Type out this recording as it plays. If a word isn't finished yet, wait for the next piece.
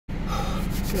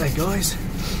G'day guys.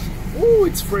 Oh,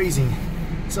 it's freezing.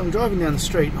 So I'm driving down the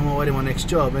street on my way to my next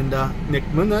job, and next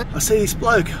minute I see this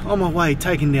bloke on my way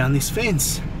taking down this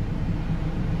fence.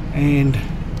 And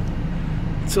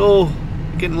it's all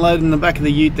getting loaded in the back of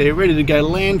the ute there, ready to go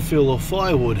landfill or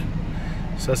firewood.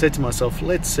 So I said to myself,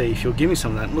 let's see if you'll give me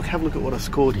some of that. And look, have a look at what I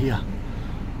scored here.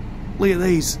 Look at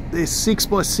these. They're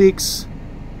 6x6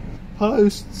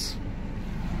 posts.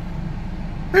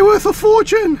 They're worth a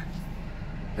fortune.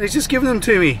 And he's just given them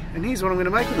to me, and here's what I'm going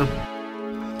to make with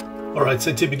them. Alright,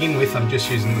 so to begin with, I'm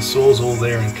just using the sawzall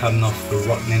there and cutting off the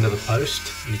rotten end of the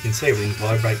post. And you can see everything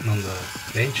vibrating on the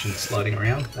bench and sliding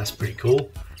around. That's pretty cool.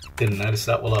 Didn't notice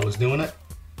that while I was doing it.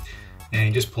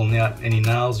 And just pulling out any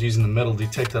nails using the metal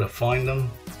detector to find them.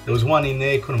 There was one in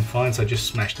there, couldn't find, so I just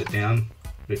smashed it down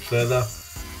a bit further.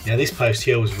 Now this post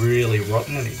here was really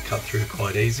rotten and it cut through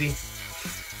quite easy.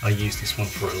 I used this one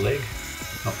for a leg,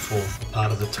 not for a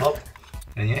part of the top.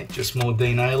 And yeah, just more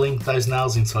denailing. Those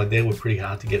nails inside there were pretty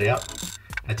hard to get out.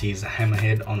 Had to use a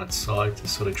hammerhead on its side to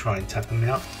sort of try and tap them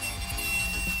out.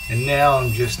 And now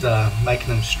I'm just making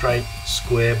them straight,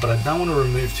 square, but I don't want to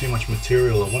remove too much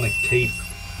material. I want to keep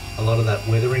a lot of that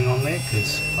weathering on there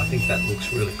because I think that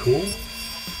looks really cool.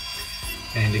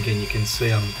 And again, you can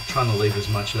see I'm trying to leave as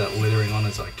much of that weathering on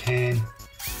as I can.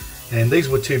 And these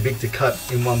were too big to cut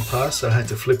in one pass, so I had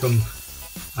to flip them,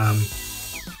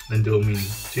 then do them in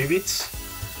 2 bits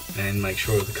and make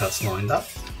sure the cuts lined up.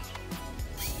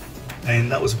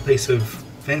 And that was a piece of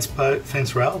fence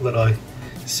rail that I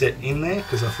set in there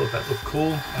because I thought that looked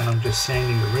cool, and I'm just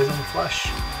sanding the resin flush.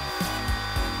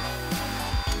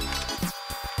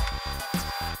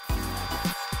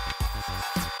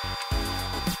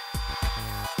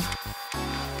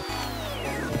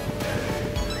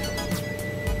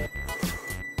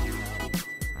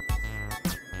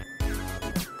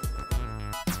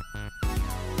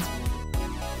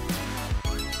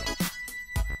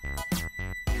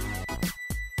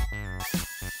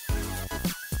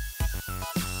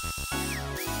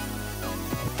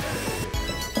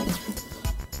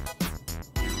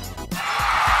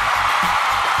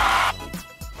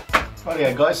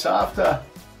 Rightio guys, so after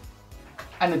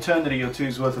an eternity or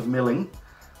two's worth of milling,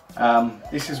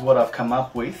 this is what I've come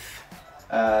up with.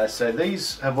 So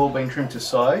these have all been trimmed to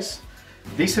size.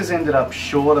 This has ended up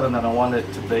shorter than I wanted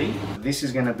it to be. This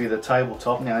is going to be the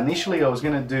tabletop. Now initially I was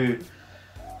going to do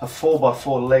a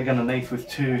 4x4 leg underneath with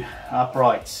 2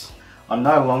 uprights. I'm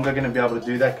no longer going to be able to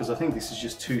do that because I think this is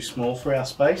just too small for our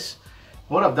space.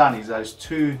 What I've done is those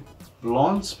 2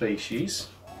 blonde species,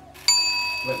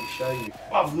 let me show you.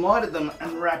 I've mited them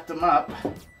and wrapped them up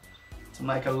to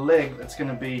make a leg that's going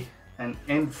to be an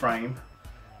end frame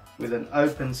with an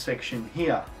open section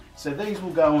here. So these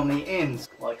will go on the ends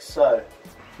like so.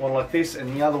 One like this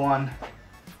and the other one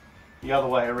the other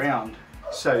way around.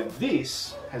 So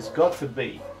this has got to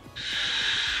be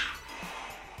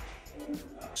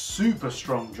a super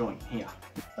strong joint here.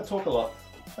 I talk a lot.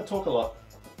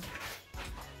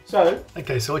 So,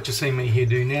 okay, so what you see me here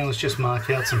do now is just mark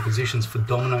out some positions for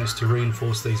dominoes to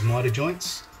reinforce these miter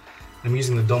joints. I'm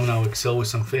using the Domino XL with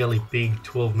some fairly big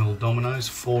 12mm dominoes,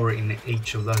 4 in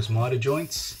each of those miter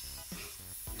joints.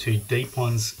 2 deep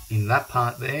ones in that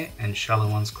part there and shallow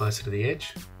ones closer to the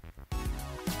edge.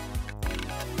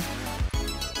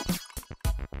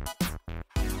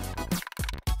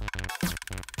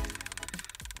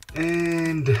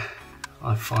 And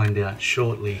I find out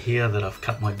shortly here that I've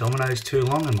cut my dominoes too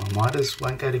long and my miters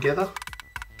won't go together.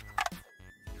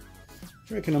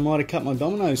 I reckon I might have cut my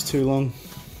dominoes too long.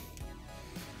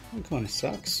 That kind of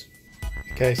sucks.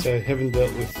 Okay, so having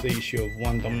dealt with the issue of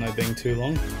one domino being too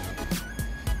long,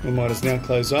 my miters now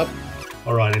close up.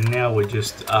 Alright, and now we're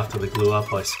just after the glue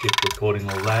up. I skipped recording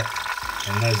all that,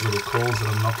 and those little coils that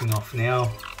I'm knocking off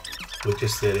now were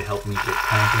just there to help me get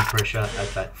clamping pressure at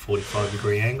that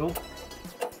 45-degree angle.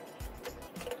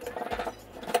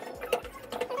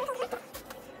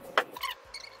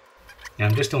 Now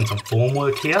I'm just doing some form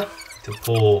work here to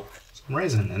pour some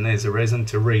resin, and there's the resin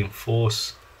to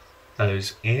reinforce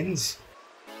those ends.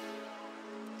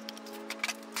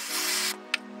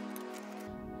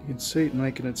 You can see it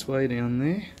making its way down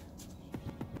there.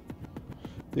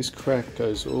 This crack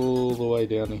goes all the way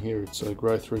down to here. It's a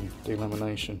growth ring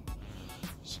delamination.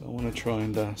 So I want to try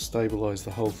and stabilise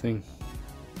the whole thing.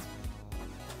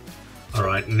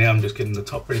 Alright, now I'm just getting the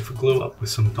top ready for glue up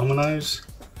with some dominoes.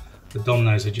 The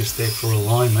dominoes are just there for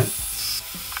alignment,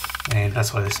 and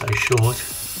that's why they're so short.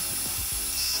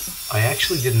 I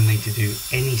actually didn't need to do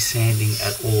any sanding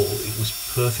at all. It was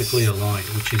perfectly aligned,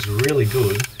 which is really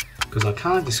good because I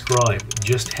can't describe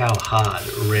just how hard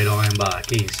red ironbark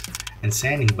is, and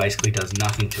sanding basically does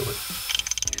nothing to it.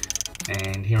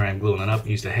 and here I am gluing it up.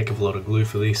 Used a heck of a lot of glue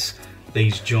for this.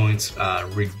 These joints are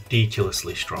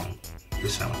ridiculously strong.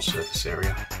 There's so much surface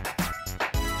area.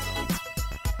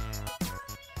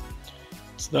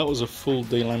 So that was a full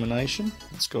delamination.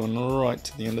 It's gone right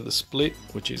to the end of the split,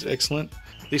 which is excellent.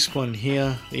 This one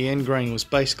here, the end grain was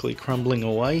basically crumbling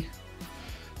away,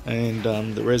 and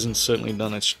the resin's certainly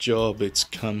done its job. It's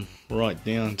come right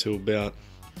down to about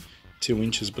 2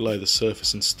 inches below the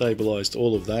surface and stabilized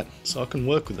all of that, so I can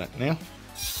work with that now.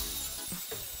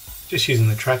 Just using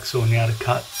the track saw now to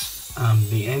cut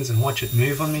the ends and watch it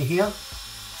move on me here.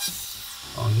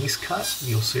 On this cut,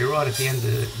 you'll see right at the end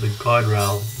the guide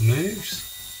rail moves.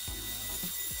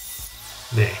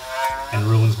 There, and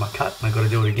ruins my cut, and I've got to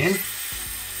do it again.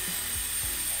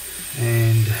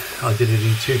 And I did it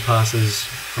in 2 passes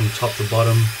from top to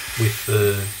bottom with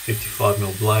the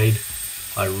 55mm blade.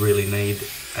 I really need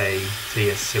a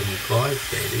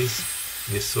TS75, there it is,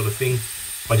 this sort of thing.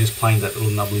 I just planed that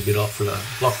little nubbly bit off with a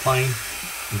block plane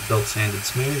and belt sanded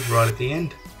smooth right at the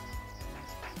end.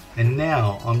 And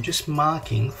now I'm just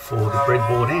marking for the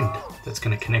breadboard end that's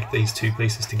going to connect these 2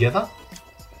 pieces together.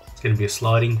 It's going to be a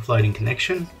sliding, floating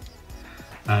connection,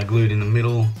 glued in the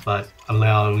middle, but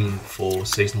allowing for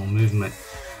seasonal movement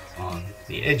on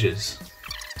the edges.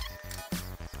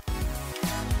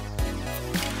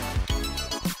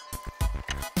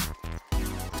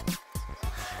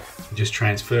 Just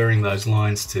transferring those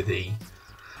lines to the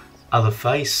other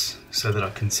face so that I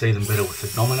can see them better with the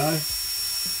domino.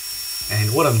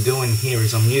 And what I'm doing here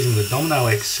is I'm using the Domino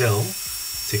XL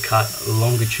to cut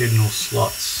longitudinal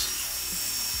slots,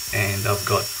 and I've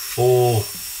got 4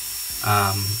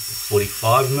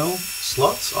 45mm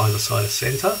slots either side of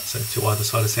centre, so 2 either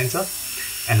side of centre,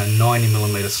 and a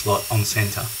 90mm slot on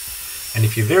centre. And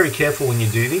if you're very careful when you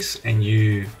do this and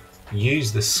you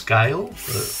use the scale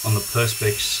on the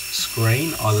Perspex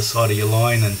screen either side of your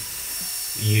line and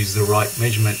use the right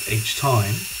measurement each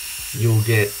time, you'll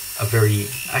get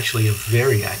actually a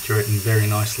very accurate and very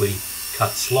nicely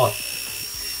cut slot.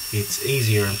 It's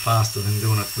easier and faster than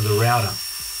doing it with a router,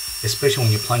 especially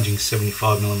when you're plunging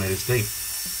 75mm deep.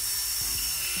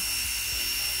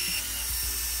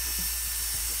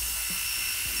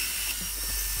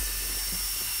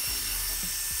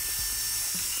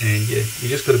 And yeah, you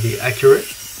just got to be accurate,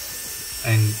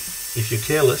 and if you're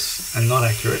careless and not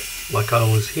accurate, like I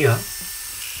was here,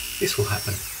 this will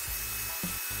happen.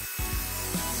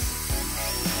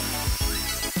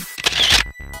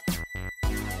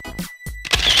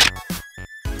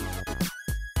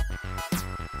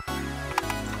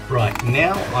 Right,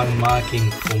 now I'm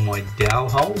marking for my dowel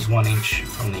holes 1 inch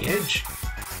from the edge,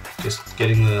 just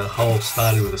getting the hole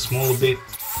started with a smaller bit,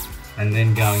 and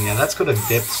then going. Now that's got a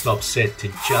depth stop set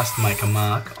to just make a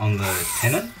mark on the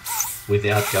tenon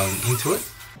without going into it.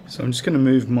 So I'm just going to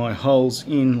move my holes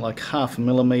in like 1/2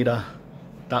 millimeter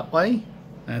that way,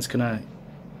 and it's going to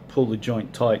pull the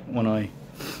joint tight when I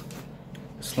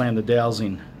slam the dowels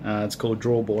in. It's called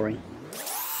draw boring.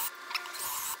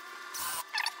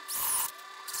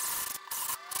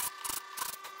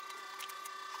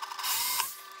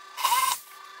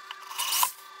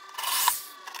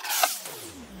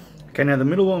 Okay, now the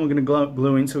middle one we're going to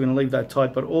glue in, so we're going to leave that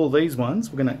tight, but all these ones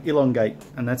we're going to elongate,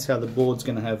 and that's how the board's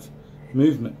going to have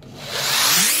movement.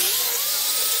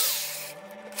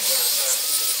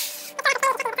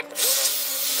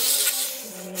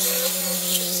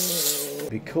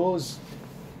 Because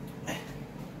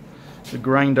the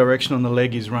grain direction on the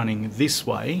leg is running this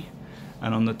way,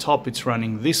 and on the top it's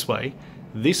running this way,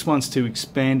 this one's to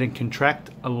expand and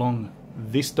contract along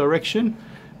this direction,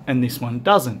 and this one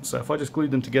doesn't. So if I just glued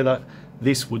them together,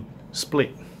 this would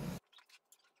split.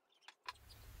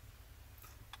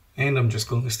 And I'm just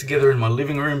gluing this together in my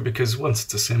living room because once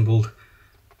it's assembled,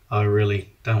 I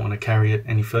really don't want to carry it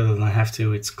any further than I have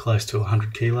to. It's close to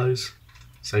 100 kilos.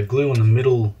 So glue on the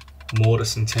middle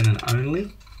mortise and tenon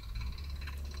only.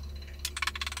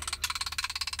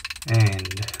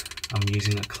 And I'm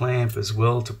using a clamp as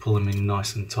well to pull them in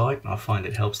nice and tight. I find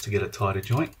it helps to get a tighter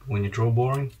joint when you're draw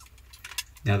boring.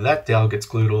 Now that dowel gets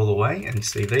glued all the way, and you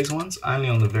see these ones only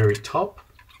on the very top,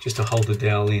 just to hold the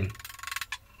dowel in.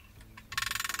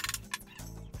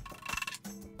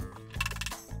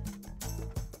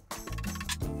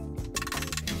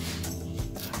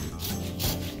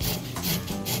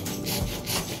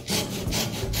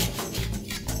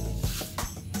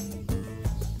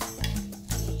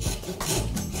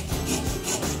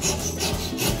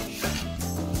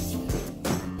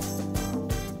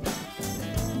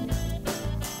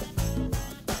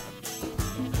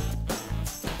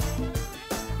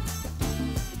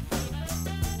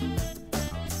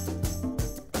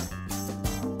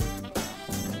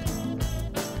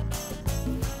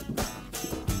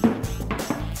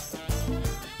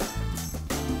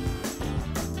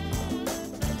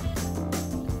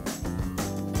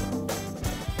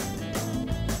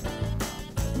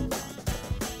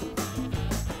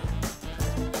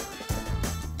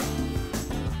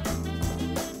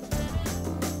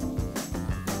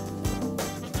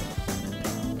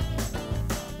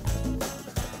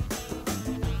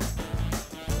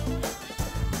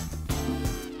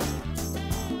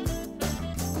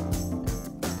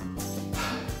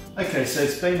 Okay, so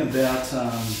it's been about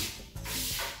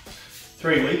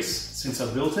 3 weeks since I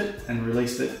built it and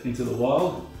released it into the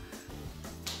wild.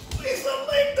 Please don't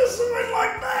leave the side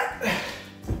like that!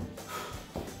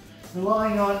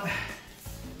 Relying on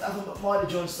nothing but miter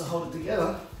joints to hold it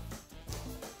together.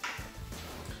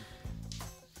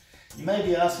 You may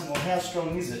be asking, well, how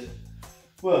strong is it?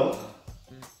 Well,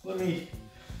 let me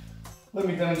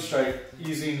demonstrate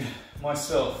using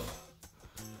myself.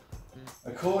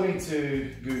 According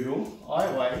to Google,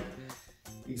 I weigh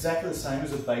exactly the same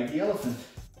as a baby elephant.